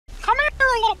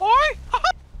little boy.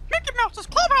 Mickey Mouse's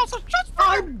clubhouse is just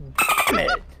for you. Damn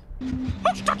it.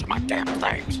 Who's touching my damn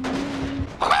things? Who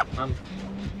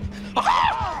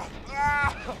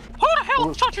the hell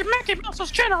is touching Mickey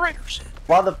Mouse's generators?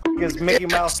 Why the f is Mickey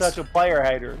Mouse such a player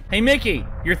hater? Hey, Mickey,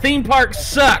 your theme parks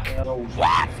suck.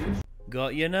 What?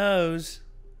 Got your nose.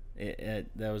 That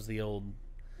was the old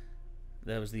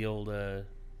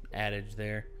adage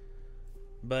there.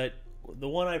 But the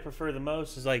one I prefer the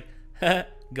most is like,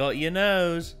 got your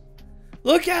nose.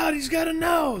 Look out, he's got a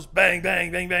nose. Bang,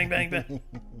 bang, bang, bang, bang, bang.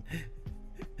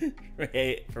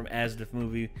 From Asdif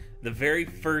movie. The very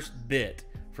first bit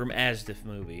from Asdif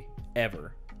movie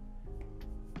ever.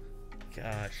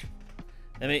 Gosh.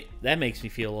 That makes me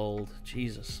feel old.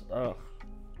 Jesus. Oh.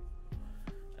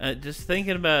 Just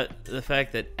thinking about the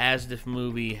fact that Asdif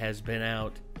movie has been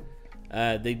out.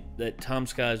 That Tom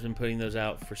Scott has been putting those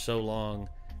out for so long,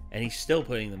 and he's still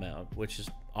putting them out, which is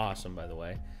awesome, by the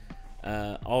way.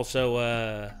 And also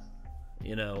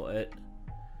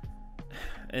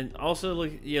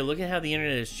look at how the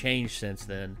internet has changed since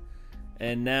then.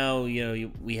 And now,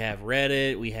 we have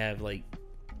Reddit, we have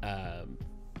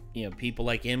people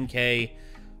like MK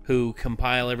who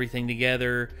compile everything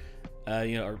together.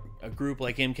 A group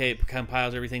like MK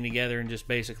compiles everything together and just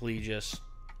basically just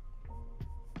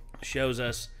shows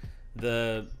us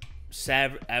the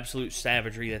absolute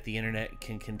savagery that the internet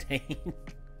can contain.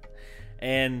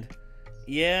 And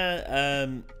yeah,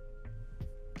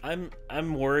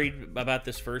 I'm worried about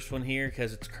this first one here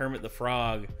because it's Kermit the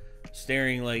Frog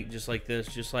staring just like this,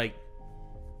 just like,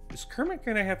 is Kermit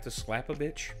gonna have to slap a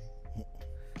bitch?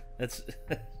 That's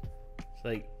it's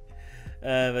like,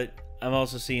 but I'm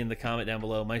also seeing the comment down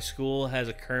below. My school has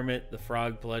a Kermit the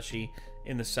Frog plushie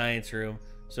in the science room,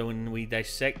 so when we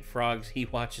dissect frogs, he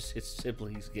watches his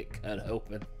siblings get cut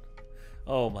open.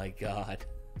 Oh my god.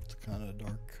 It's kind of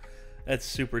dark. That's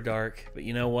super dark, but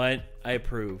you know what? I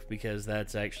approve because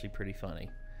that's actually pretty funny.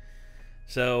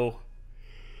 So,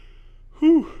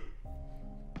 whew.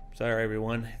 Sorry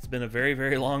everyone. It's been a very,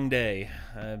 very long day.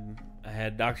 I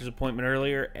had a doctor's appointment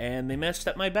earlier, and they messed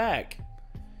up my back.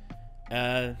 Did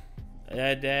I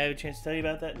have a chance to tell you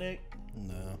about that, Nick?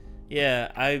 No.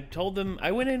 Yeah, I told them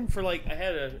I went in for I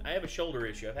have a shoulder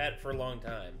issue. I've had it for a long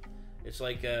time. It's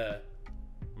like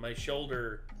my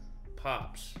shoulder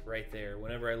pops right there.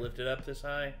 Whenever I lift it up this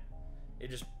high, it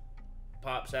just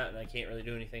pops out, and I can't really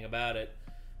do anything about it.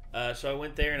 So I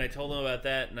went there and I told them about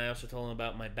that, and I also told them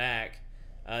about my back.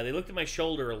 They looked at my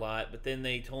shoulder a lot, but then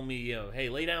they told me, hey,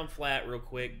 lay down flat real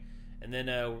quick, and then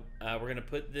we're gonna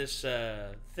put this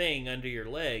thing under your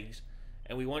legs,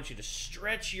 and we want you to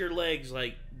stretch your legs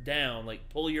down,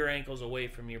 pull your ankles away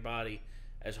from your body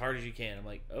as hard as you can. I'm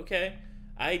like, okay.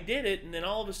 I did it, and then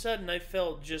all of a sudden I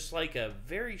felt just like a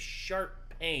very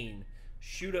sharp pain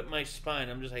shoot up my spine.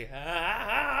 I'm just like,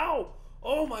 ow!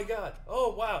 Oh my god!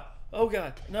 Oh wow! Oh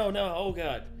god! No! Oh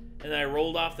god! And I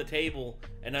rolled off the table,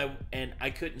 and I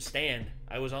couldn't stand.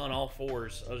 I was on all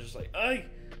fours. I was just like, "Hey,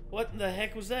 what in the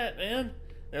heck was that, man?"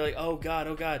 They're like, "Oh god!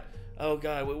 Oh god! Oh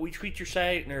god! We tweaked your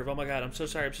sciatic nerve. Oh my god! I'm so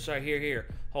sorry! I'm so sorry. Here.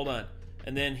 Hold on."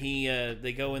 And then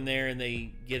they go in there and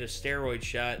they get a steroid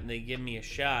shot, and they give me a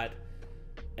shot.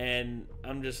 And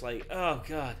I'm just like, oh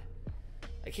god,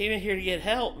 I came in here to get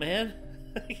help, man.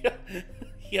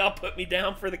 Y'all put me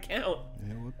down for the count.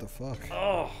 Yeah, what the fuck?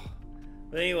 Oh.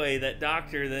 But anyway, that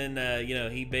doctor then,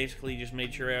 he basically just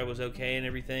made sure I was okay and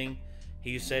everything.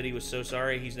 He said he was so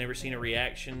sorry. He's never seen a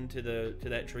reaction to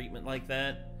that treatment like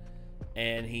that.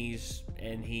 And he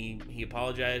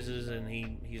apologizes, and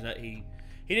he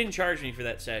didn't charge me for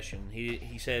that session.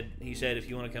 He said if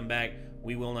you want to come back,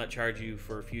 we will not charge you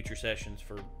for future sessions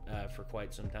for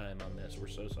quite some time on this. We're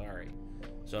so sorry.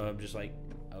 So I'm just like,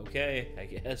 okay, I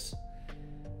guess.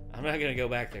 I'm not gonna go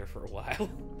back there for a while.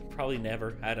 Probably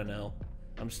never. I don't know.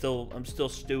 I'm still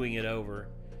stewing it over.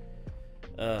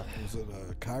 Was it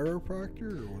a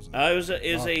chiropractor or was it?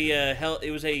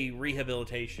 It was a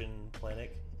rehabilitation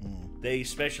clinic. They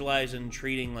specialize in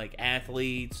treating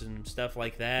athletes and stuff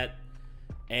like that.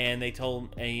 And they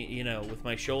told me, with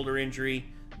my shoulder injury,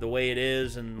 the way it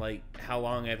is, and how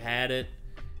long I've had it,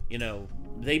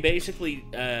 they basically,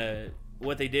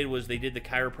 what they did was they did the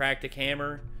chiropractic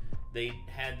hammer. They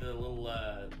had the little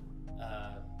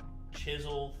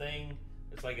chisel thing.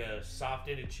 It's like a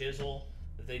soft-ended chisel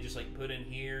that they just put in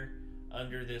here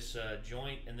under this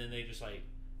joint, and then they just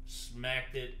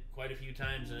smacked it quite a few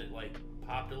times, and it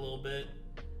popped a little bit,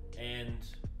 and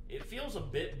it feels a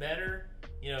bit better.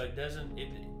 It doesn't.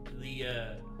 The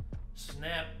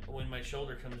snap when my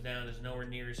shoulder comes down is nowhere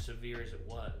near as severe as it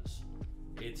was.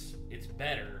 It's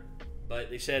better, but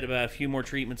they said about a few more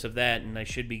treatments of that, and I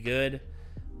should be good.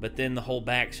 But then the whole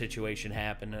back situation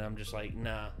happened, and I'm just like,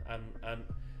 nah,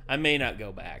 I may not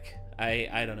go back.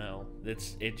 I don't know.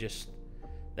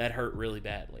 That hurt really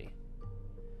badly.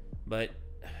 But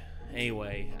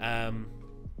anyway,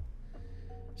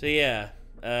 so yeah,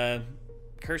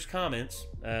 Curse Comments,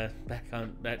 trying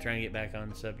to get back on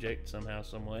the subject somehow,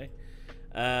 some way.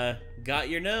 Got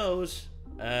your nose.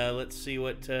 Let's see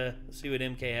what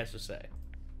MK has to say.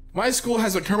 My school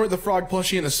has a Kermit the Frog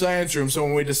plushie in the science room, so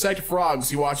when we dissect frogs,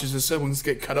 he watches his siblings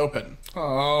get cut open.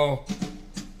 Oh.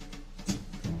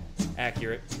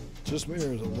 Accurate. Just me,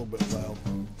 or is it a little bit loud?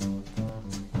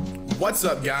 What's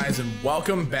up, guys, and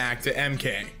welcome back to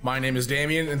MK. My name is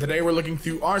Damien, and today we're looking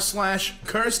through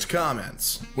r/cursed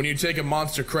comments. When you take a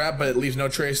monster crap, but it leaves no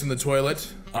trace in the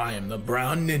toilet, I am the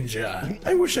brown ninja.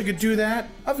 I wish I could do that.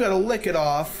 I've got to lick it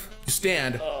off. You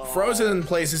stand, frozen in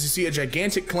place as you see a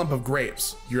gigantic clump of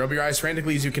grapes. You rub your eyes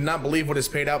frantically as you cannot believe what is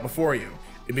paid out before you.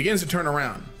 It begins to turn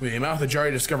around. With your mouth ajar,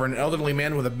 you discover an elderly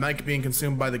man with a mic being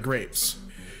consumed by the grapes.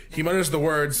 He mutters the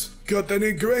words, "Got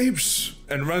any grapes?"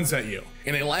 and runs at you.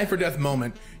 In a life or death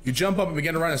moment, you jump up and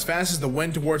begin to run as fast as the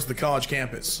wind towards the college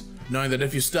campus, knowing that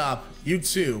if you stop, you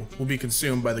too will be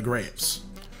consumed by the grapes.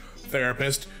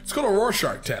 Therapist, it's called a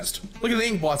Rorschach test. Look at the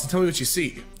ink blots and tell me what you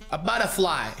see. A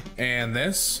butterfly. And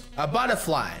this. A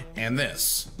butterfly. And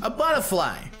this. A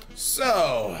butterfly.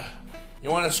 So, you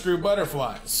want to screw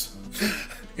butterflies?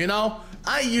 You know,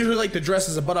 I usually like to dress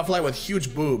as a butterfly with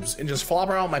huge boobs and just flop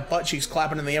around with my butt cheeks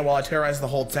clapping in the air while I terrorize the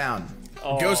whole town.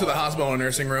 Goes to the hospital or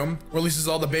nursing room, releases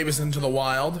all the babies into the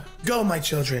wild. Go, my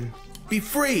children. Be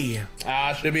free.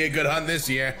 Should be a good hunt this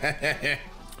year.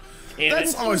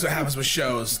 That's always what happens with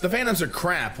shows. The fandoms are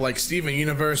crap, like Steven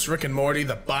Universe, Rick and Morty,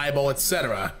 the Bible,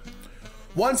 etc.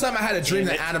 One time I had a dream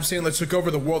that Adam Sandler took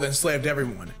over the world and enslaved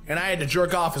everyone, and I had to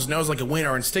jerk off his nose like a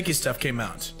wiener and sticky stuff came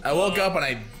out. I woke up and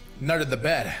I nutted the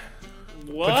bed.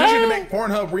 What? Petition to make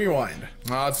Pornhub rewind.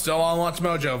 Oh, it's still on Watch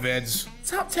Mojo vids.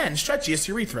 Top 10 stretchiest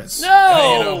urethras.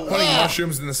 No! You know, putting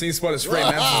mushrooms in the same spot as Frey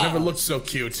Maps has never looked so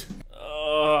cute.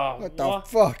 What the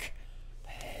fuck?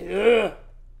 Ugh.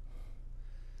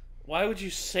 Why would you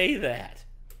say that?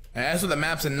 That's what the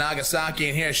maps in Nagasaki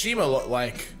and Hiroshima look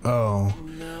like. Oh.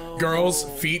 No. Girls,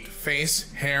 feet,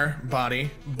 face, hair,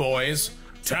 body, boys.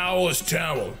 Towel is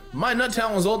towel. My nut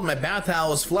towel is old and my bath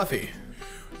towel is fluffy.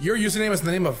 Your username is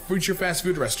the name of a future fast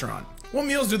food restaurant. What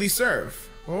meals do these serve?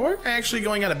 Well, we're actually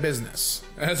going out of business.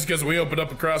 That's because we opened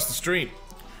up across the street.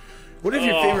 What if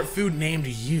your favorite food named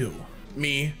you?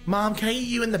 Me. Mom, can I eat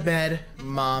you in the bed?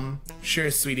 Mom.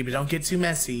 Sure, sweetie, but don't get too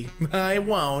messy. I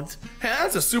won't. Hey,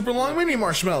 that's a super long mini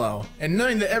marshmallow. And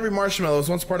knowing that every marshmallow is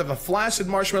once part of a flaccid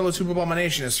marshmallow tube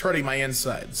abomination is hurting my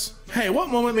insides. Hey, what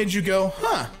moment made you go,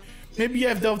 huh? Maybe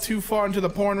I've delved too far into the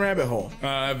porn rabbit hole.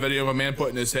 A video of a man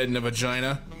putting his head in a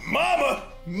vagina. Mama!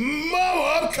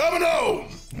 Mama, I'm coming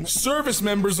home! Service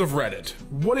members of Reddit,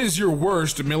 what is your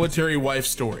worst military wife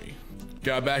story?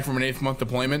 Got back from an 8th-month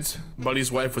deployment.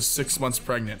 Buddy's wife was 6 months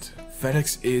pregnant.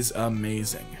 FedEx is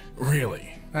amazing.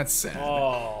 Really? That's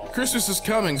sad. Christmas is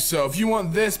coming, so if you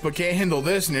want this but can't handle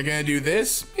this and you're gonna do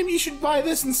this, maybe you should buy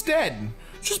this instead.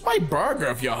 Just buy burger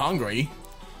if you're hungry.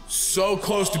 So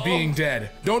close to being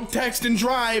dead. Don't text and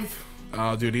drive.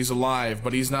 Oh, dude, he's alive,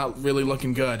 but he's not really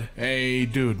looking good. Hey,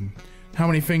 dude, how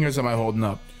many fingers am I holding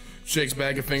up? Shakes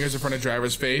bag of fingers in front of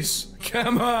driver's face.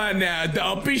 Come on now,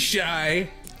 don't be shy.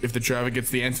 If the driver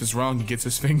gets the answers wrong, he gets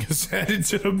his fingers added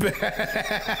to the bag.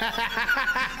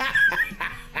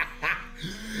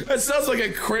 That sounds like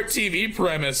a Crip TV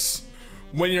premise.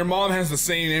 When your mom has the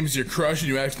same name as your crush and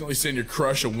you accidentally send your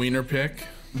crush a wiener pic.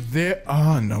 There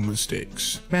are no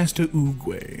mistakes. Master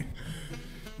Oogway.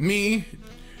 Me,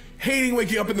 hating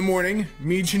waking up in the morning.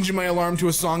 Me changing my alarm to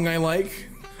a song I like.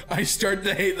 I start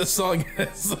to hate the song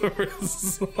as a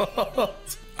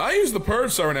result. I use the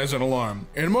purge siren as an alarm.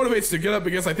 It motivates to get up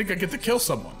because I think I get to kill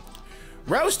someone.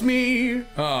 Roast me!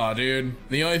 Aw, dude.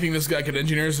 The only thing this guy could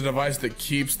engineer is a device that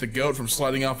keeps the goat from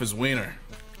sliding off his wiener.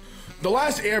 The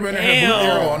last airbender had a blue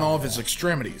arrow on all of his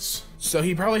extremities. So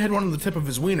he probably had one on the tip of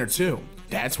his wiener too.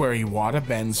 That's where he water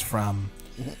bends from.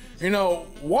 You know,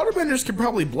 waterbenders can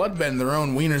probably bloodbend their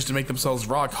own wieners to make themselves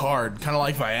rock hard, kind of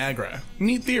like Viagra.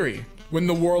 Neat theory. When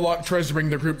the warlock tries to bring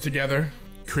the group together,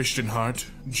 Christian heart,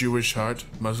 Jewish heart,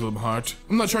 Muslim heart.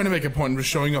 I'm not trying to make a point, I'm just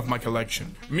showing off my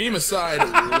collection. Meme aside,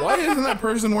 why isn't that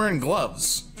person wearing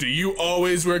gloves? Do you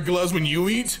always wear gloves when you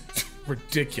eat?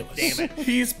 Ridiculous. Damn it.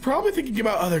 He's probably thinking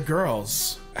about other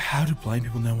girls. How do blind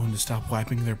people know when to stop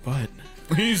wiping their butt?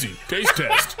 Easy. Taste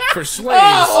test. For slaves.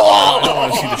 I don't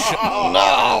want to see the shit.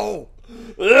 Oh,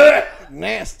 no!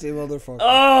 Nasty motherfucker.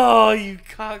 Oh, you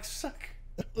cocksucker.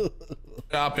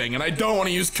 Shopping, and I don't want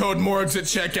to use code MORGS at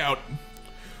checkout.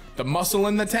 The muscle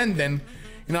and the tendon.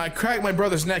 You know, I cracked my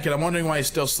brother's neck and I'm wondering why he's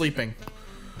still sleeping.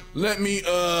 Let me,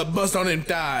 bust on them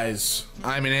thighs.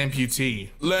 I'm an amputee.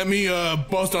 Let me,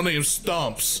 bust on them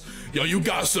stumps. Yo, you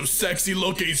got some sexy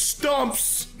looking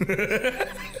stumps.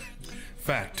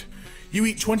 Fact. You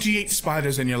eat 28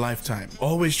 spiders in your lifetime.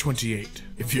 Always 28.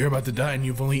 If you're about to die and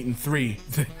you've only eaten 3,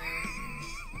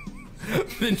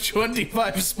 then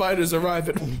 25 spiders arrive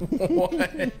at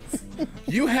once.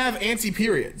 You have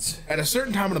anti-periods. At a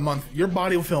certain time of the month, your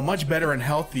body will feel much better and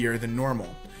healthier than normal.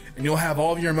 And you'll have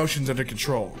all of your emotions under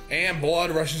control. And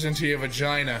blood rushes into your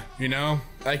vagina, you know?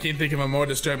 I can't think of a more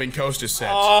disturbing coaster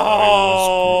set.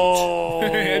 Oh! I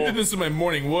did this in my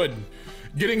morning wood.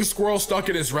 Getting a squirrel stuck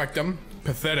in his rectum.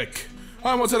 Pathetic.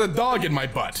 I almost had a dog in my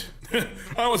butt. I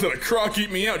almost had a croc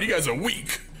eat me out. You guys are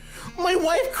weak. My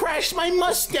wife crashed my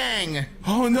Mustang.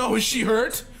 Oh no, is she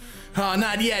hurt?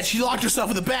 Not yet. She locked herself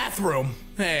in the bathroom.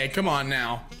 Hey, come on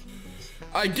now.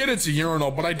 I get it's a urinal,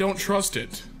 but I don't trust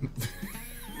it.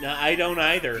 No, I don't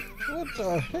either. What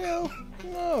the hell?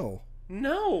 No.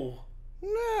 No.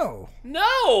 No.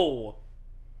 No!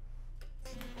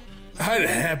 I'd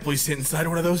happily sit inside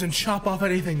one of those and chop off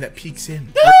anything that peeks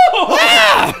in.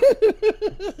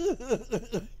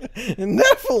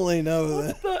 Definitely know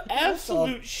that. The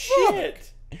absolute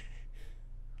shit.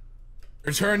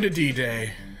 Return to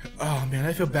D-Day. Oh man,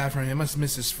 I feel bad for him. I must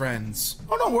miss his friends.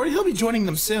 Oh, don't worry, he'll be joining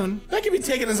them soon. That could be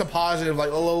taken as a positive,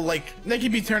 like a little, that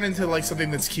could be turned into like something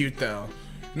that's cute though.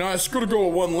 No, I screwed a girl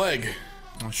with one leg.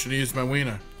 I should have used my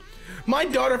wiener. My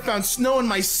daughter found snow in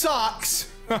my socks.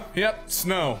 Yep,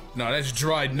 snow. No, that's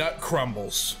dried nut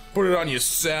crumbles. Put it on your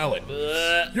salad.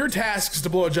 Your task is to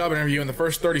blow a job interview in the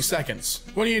first 30 seconds.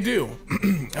 What do?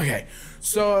 Okay,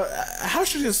 so how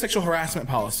should the sexual harassment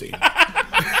policy?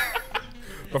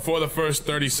 Before the first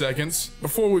 30 seconds,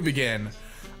 before we begin,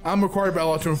 I'm required by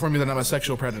law to inform you that I'm a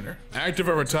sexual predator. Active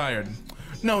or retired?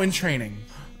 No, in training.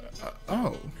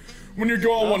 Oh. When you're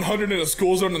going 100 in a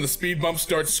school zone and the speed bump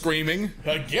starts screaming,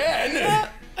 again?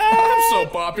 I'm so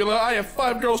popular, I have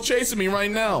 5 girls chasing me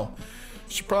right now.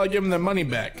 Should probably give them their money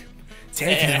back.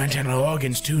 Take their internal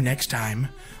organs too next time.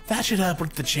 That should help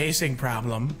with the chasing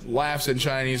problem. Laughs at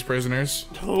Chinese prisoners.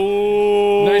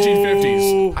 Oh.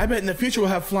 1950s. I bet in the future we'll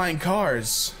have flying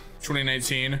cars.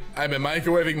 2019. I've been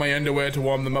microwaving my underwear to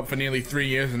warm them up for nearly 3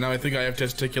 years, and now I think I have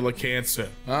testicular cancer.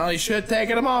 Well, you should have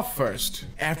taken them off first.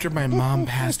 After my mom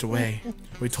passed away,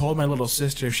 we told my little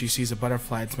sister if she sees a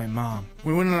butterfly, it's my mom.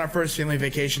 We went on our first family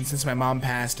vacation since my mom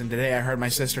passed, and today I heard my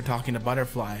sister talking to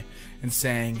Butterfly and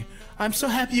saying, "I'm so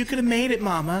happy you could have made it,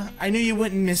 Mama. I knew you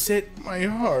wouldn't miss it." My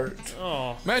heart.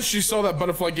 Oh. Man, she saw that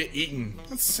butterfly get eaten.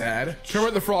 That's sad.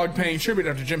 Kermit the Frog paying tribute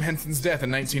after Jim Henson's death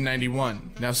in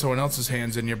 1991. Now someone else's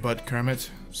hand's in your butt, Kermit.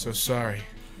 So sorry.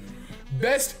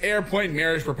 Best airplane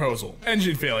marriage proposal.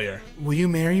 Engine failure. Will you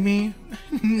marry me?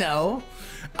 No.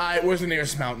 Where's the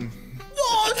nearest mountain?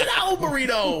 Oh, it's an owl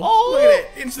burrito! Oh. Look at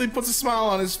it. Instantly puts a smile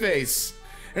on his face.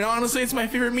 And honestly, it's my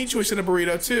favorite meat choice in a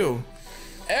burrito, too.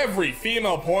 Every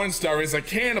female porn star is a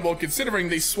cannibal considering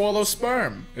they swallow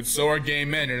sperm. And so are gay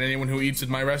men and anyone who eats at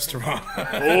my restaurant. Oh.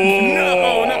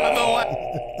 No, not the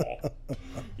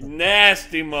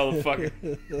Nasty motherfucker.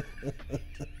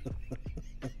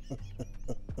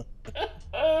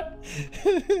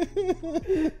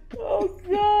 Oh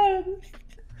god.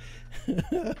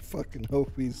 I fucking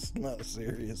hope he's not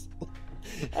serious.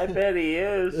 I bet he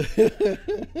is.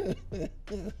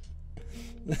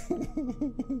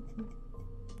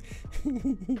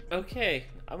 Okay,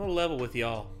 I'm gonna level with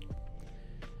y'all.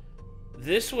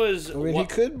 This was. I mean, he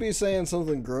could be saying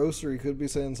something gross, or he could be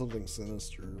saying something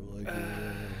sinister. Like,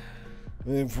 I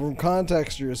mean, from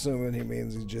context, you're assuming he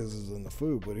means he jizzes in the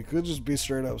food, but he could just be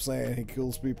straight up saying he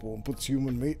kills people and puts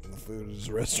human meat in the food at his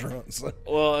restaurant. So.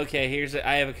 Well, okay.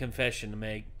 I have a confession to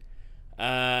make.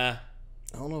 I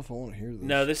don't know if I want to hear this.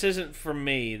 No, this isn't from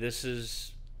me. This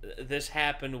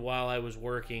happened while I was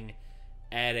working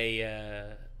at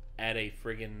a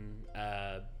friggin'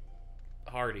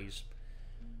 Hardee's.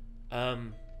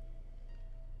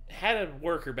 Had a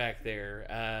worker back there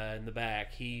in the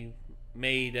back. He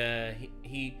made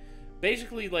he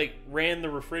basically like ran the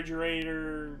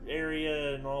refrigerator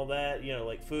area and all that, you know,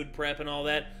 like food prep and all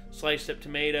that. Sliced up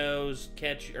tomatoes,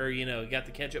 got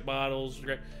the ketchup bottles,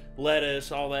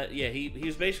 lettuce, all that. Yeah, he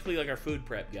was basically like our food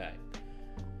prep guy.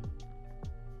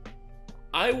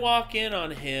 I walk in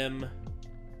on him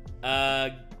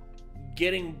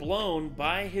getting blown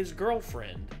by his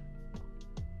girlfriend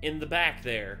in the back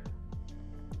there.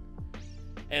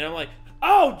 And I'm like,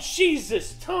 oh,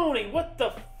 Jesus, Tony, what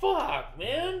the fuck,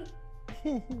 man?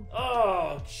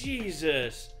 Oh,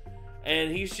 Jesus.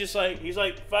 And he's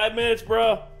like, 5 minutes,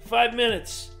 bro, 5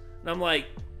 minutes. And I'm like,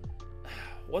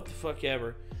 what the fuck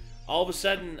ever. All of a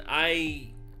sudden,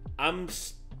 I'm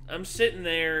sitting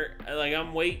there, like,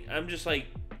 I'm just like,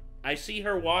 I see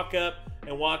her walk up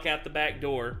and walk out the back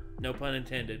door, no pun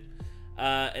intended.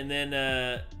 And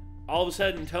then all of a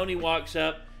sudden, Tony walks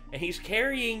up and he's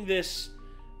carrying this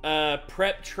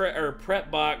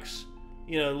prep box,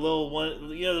 you know,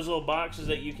 those little boxes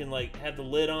that you can like have the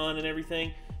lid on and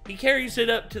everything. He carries it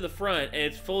up to the front and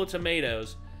it's full of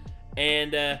tomatoes,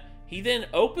 and he then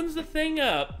opens the thing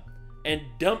up and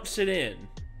dumps it in.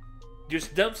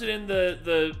 Just dumps it in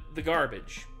the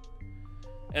garbage.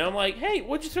 And I'm like, hey,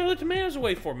 what'd you throw the tomatoes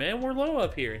away for, man? We're low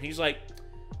up here. And he's like,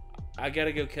 I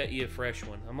gotta go cut you a fresh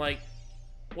one. I'm like,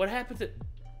 what happened to...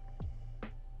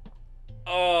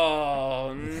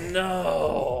 Oh,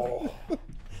 no.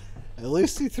 At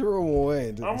least he threw them away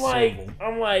and didn't serve them.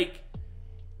 I'm like,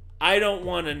 I don't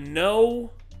want to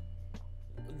know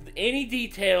any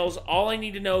details. All I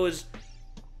need to know is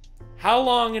how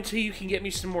long until you can get me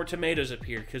some more tomatoes up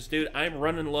here? Because, dude, I'm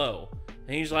running low.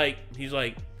 And he's like,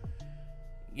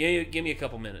 yeah, give me a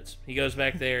couple minutes. He goes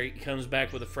back there. He comes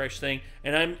back with a fresh thing,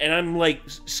 and I'm like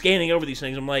scanning over these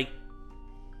things. I'm like,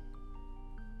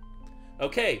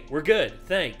 okay, we're good,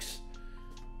 thanks.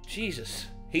 Jesus,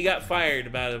 he got fired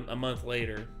about a month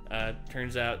later.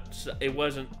 Turns out I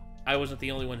wasn't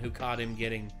the only one who caught him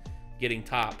getting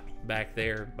top back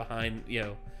there behind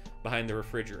the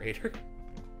refrigerator.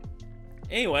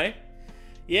 Anyway,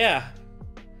 yeah,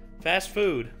 fast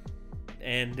food,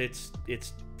 and it's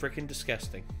freaking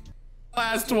disgusting.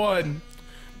 Last one.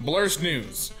 Blurst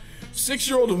news.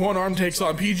 6-year-old with one arm takes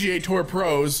on PGA Tour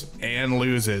pros and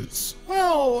loses.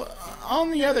 Well, on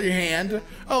the other hand,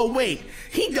 oh wait,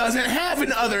 he doesn't have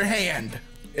an other hand.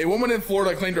 A woman in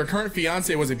Florida claimed her current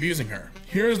fiance was abusing her.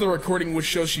 Here's the recording which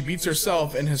shows she beats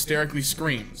herself and hysterically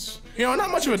screams. You know,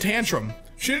 not much of a tantrum.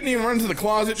 She didn't even run into the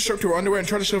closet, stripped to her underwear, and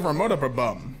tried to shove her remote up her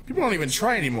bum. People don't even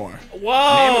try anymore.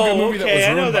 Whoa, Name a good movie okay,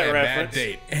 that I was know ruined by that a reference. bad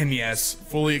date. And yes,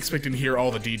 fully expecting to hear all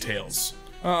the details.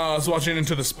 I was watching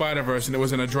Into the Spider-Verse and it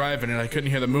was in a drive-in and I couldn't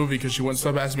hear the movie because she wouldn't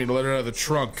stop asking me to let her out of the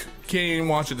trunk. Can't even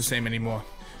watch it the same anymore.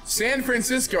 San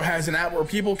Francisco has an app where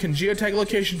people can geotag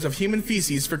locations of human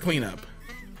feces for cleanup.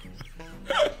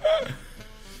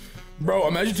 Bro,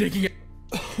 imagine taking it.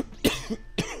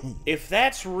 If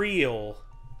that's real,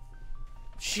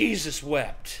 Jesus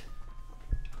wept.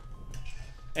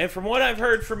 And from what I've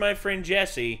heard from my friend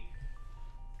Jesse,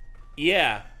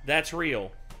 yeah, that's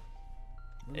real.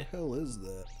 What the hell is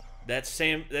that? That's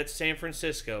San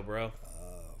Francisco, bro.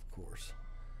 Of course.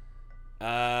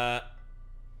 And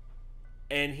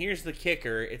here's the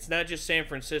kicker. It's not just San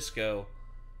Francisco.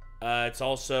 It's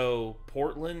also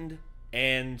Portland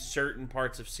and certain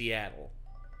parts of Seattle.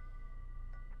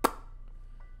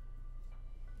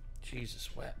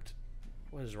 Jesus wept.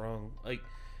 What is wrong? Like,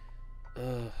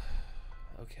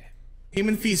 okay.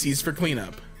 Human feces for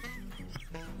cleanup.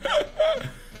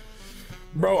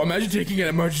 Bro, imagine taking an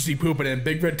emergency poop and a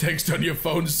big red text on your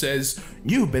phone says,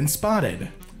 "You've been spotted."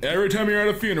 Every time you're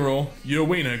at a funeral, your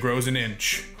wiener grows an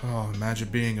inch. Oh, imagine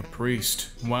being a priest,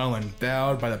 well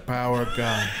endowed by the power of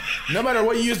God. No matter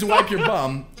what you use to wipe your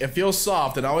bum, it feels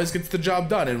soft and always gets the job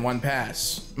done in one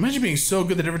pass. Imagine being so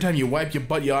good that every time you wipe your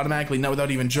butt, you automatically nut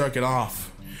without even jerking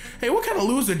off. Hey, what kind of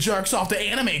loser jerks off to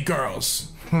anime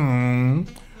girls? Why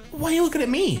are you looking at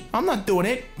me? I'm not doing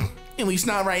it. At least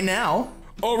not right now.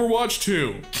 Overwatch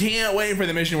 2. Can't wait for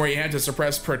the mission where you have to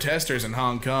suppress protesters in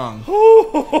Hong Kong.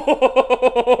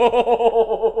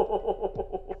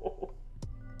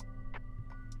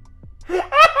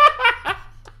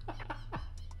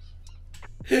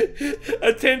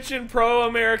 Attention, pro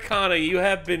Americana, you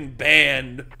have been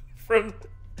banned from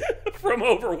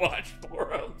Overwatch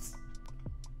forums.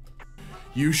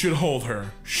 You should hold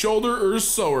her. Shoulder or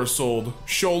sower sold.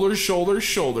 Shoulder, shoulder,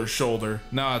 shoulder, shoulder.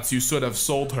 Nods, you should have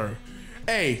sold her.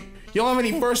 Hey, you don't have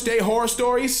any first date horror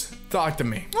stories? Talk to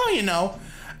me. Oh, you know,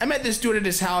 I met this dude at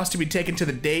his house to be taken to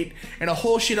the date, and a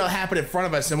whole shootout happened in front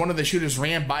of us, and one of the shooters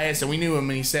ran by us, and we knew him,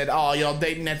 and he said, "Oh, y'all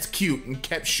dating, that's cute," and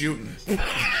kept shooting.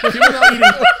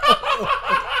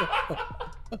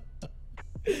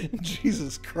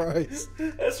 Jesus Christ.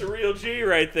 That's a real G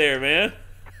right there, man.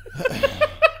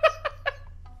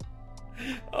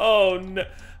 Oh, no.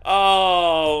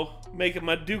 Oh, making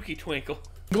my dookie twinkle.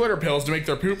 Glitter pills to make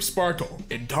their poop sparkle.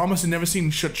 And Thomas had never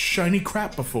seen such shiny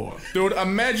crap before. Dude,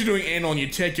 imagine doing anal and you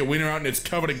take your wiener out and it's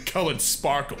covered in colored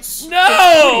sparkles. No!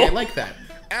 I like that.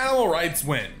 Animal rights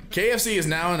win. KFC has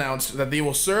now announced that they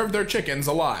will serve their chickens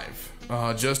alive.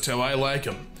 Just how I like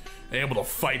them. Able to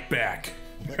fight back.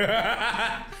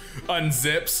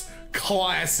 Unzips.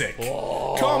 Classic.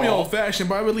 Whoa. Call me old-fashioned,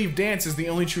 but I believe dance is the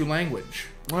only true language.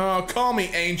 Call me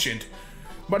ancient.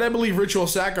 but I believe ritual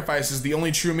sacrifice is the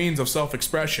only true means of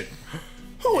self-expression.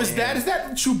 Who is that? Is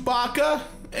that Chewbacca?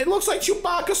 It looks like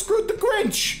Chewbacca screwed the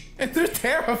Grinch. And they're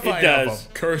terrified of him.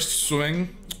 Cursed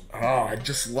swing. Oh, I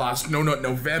just lost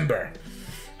November.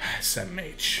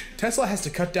 SMH. Tesla has to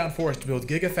cut down forest to build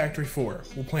Gigafactory 4.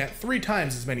 We'll plant 3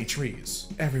 times as many trees.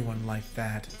 Everyone liked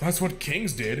that. That's what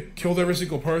kings did. Killed every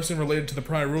single person related to the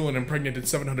prior rule and impregnated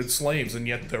 700 slaves, and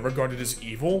yet they're regarded as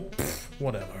evil? Pfft,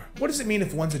 whatever. What does it mean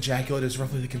if one's ejaculate is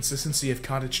roughly the consistency of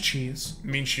cottage cheese? It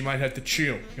means she might have to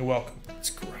chew. You're welcome. It's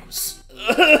gross.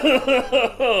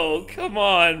 Oh, come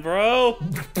on, bro.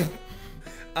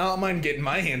 I don't mind getting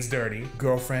my hands dirty.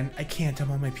 Girlfriend, I can't,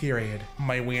 I'm on my period.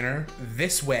 My wiener,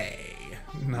 this way.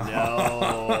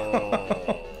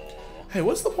 No. Hey,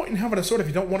 what's the point in having a sword if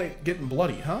you don't want it getting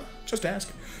bloody, huh? Just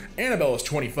asking. Annabelle is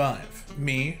 25.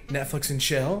 Me, Netflix and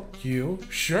chill. You,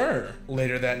 sure.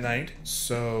 Later that night.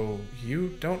 So,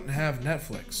 you don't have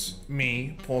Netflix.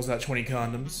 Me, pulls out 20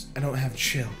 condoms. I don't have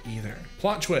chill either.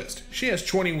 Plot twist, she has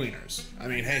 20 wieners. I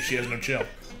mean, hey, she has no chill.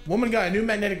 Woman got a new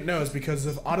magnetic nose because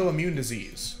of autoimmune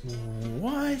disease.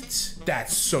 What?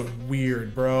 That's so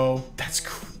weird, bro.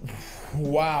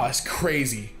 Wow, that's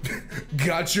crazy.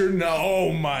 Got your no.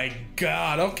 Oh my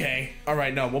god. Okay. All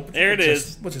right, no. We'll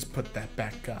just put that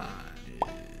back on.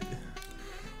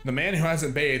 The man who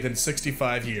hasn't bathed in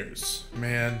 65 years.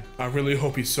 Man, I really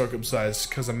hope he's circumcised,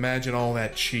 because imagine all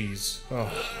that cheese.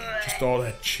 Oh, just all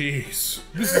that cheese.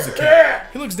 This is a kid.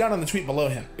 He looks down on the tweet below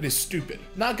him. It is stupid.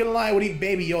 Not gonna lie, I would eat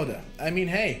Baby Yoda. I mean,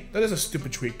 hey, that is a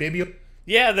stupid tweet. Baby Yoda.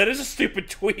 Yeah, that is a stupid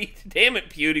tweet. Damn it,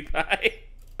 PewDiePie.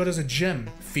 Yoda's a gem,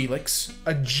 Felix.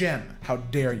 A gem. How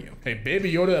dare you? Hey,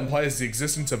 Baby Yoda implies the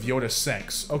existence of Yoda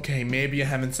sex. Okay, maybe you're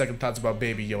having second thoughts about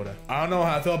Baby Yoda. I don't know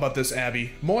how I feel about this,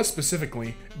 Abby. More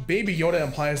specifically, Baby Yoda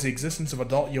implies the existence of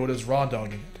adult Yoda's raw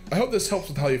dogging it. I hope this helps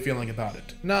with how you're feeling about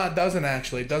it. Nah, it doesn't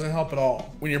actually. It doesn't help at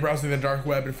all. When you're browsing the dark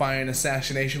web and find an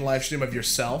assassination livestream of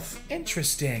yourself.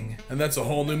 Interesting. And that's a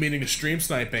whole new meaning to stream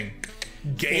sniping.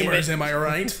 Gamers, am I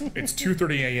right? It's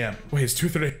 2:30 a.m. Wait, it's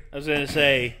 2:30. I was going to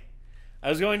say...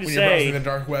 When you're browsing the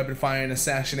dark web and find an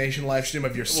assassination livestream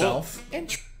of yourself. Well,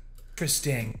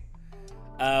 interesting.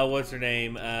 What's her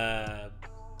name?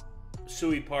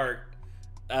 Sui Park.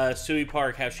 Sui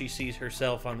Park, how she sees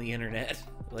herself on the internet.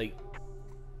 Like,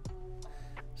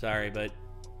 sorry, but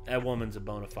that woman's a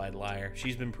bona fide liar.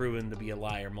 She's been proven to be a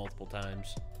liar multiple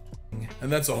times.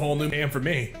 And that's a whole new game for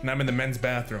me. And I'm in the men's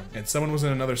bathroom. And someone was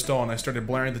in another stall and I started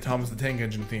blaring the Thomas the Tank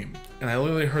Engine theme. And I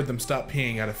literally heard them stop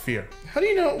peeing out of fear. How do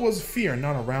you know it was fear,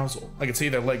 not arousal? I could see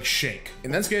their legs shake.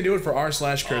 And that's gonna do it for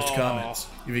r/CursedComments.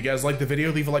 If you guys liked the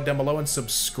video, leave a like down below and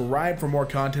subscribe for more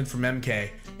content from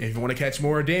MK. And if you want to catch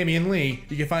more of Damian Lee,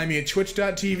 you can find me at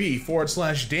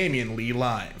twitch.tv/Damian Lee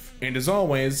Live. And as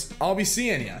always, I'll be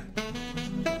seeing ya.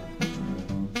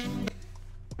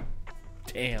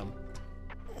 Damn.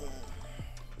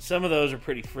 Some of those are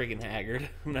pretty friggin' haggard.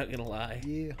 I'm not gonna lie.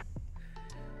 Yeah.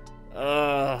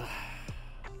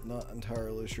 Not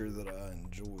entirely sure that I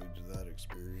enjoyed that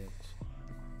experience.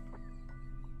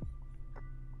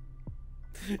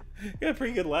 Got a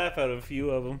pretty good laugh out of a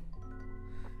few of them.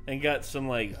 And got some,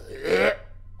 like,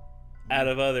 out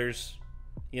of others.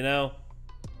 You know?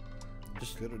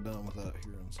 Just could have done without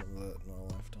hearing some of that in my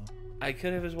lifetime. I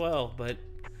could have as well, but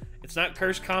it's not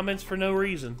cursed comments for no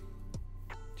reason.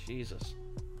 Jesus.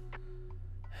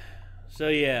 So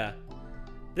yeah,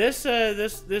 this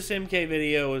MK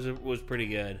video was pretty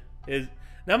good. It's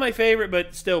not my favorite,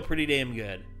 but still pretty damn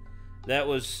good. That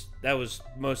was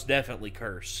most definitely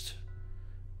cursed.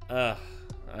 All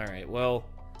right, well,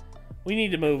 we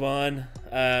need to move on.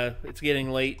 It's getting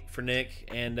late for Nick,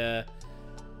 and I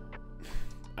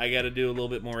got to do a little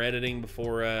bit more editing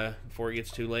before it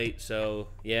gets too late. So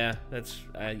yeah, that's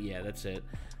it.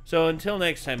 So until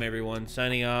next time, everyone.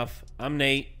 Signing off. I'm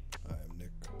Nate. I am Nick.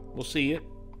 We'll see you,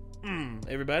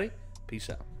 everybody. Peace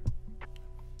out.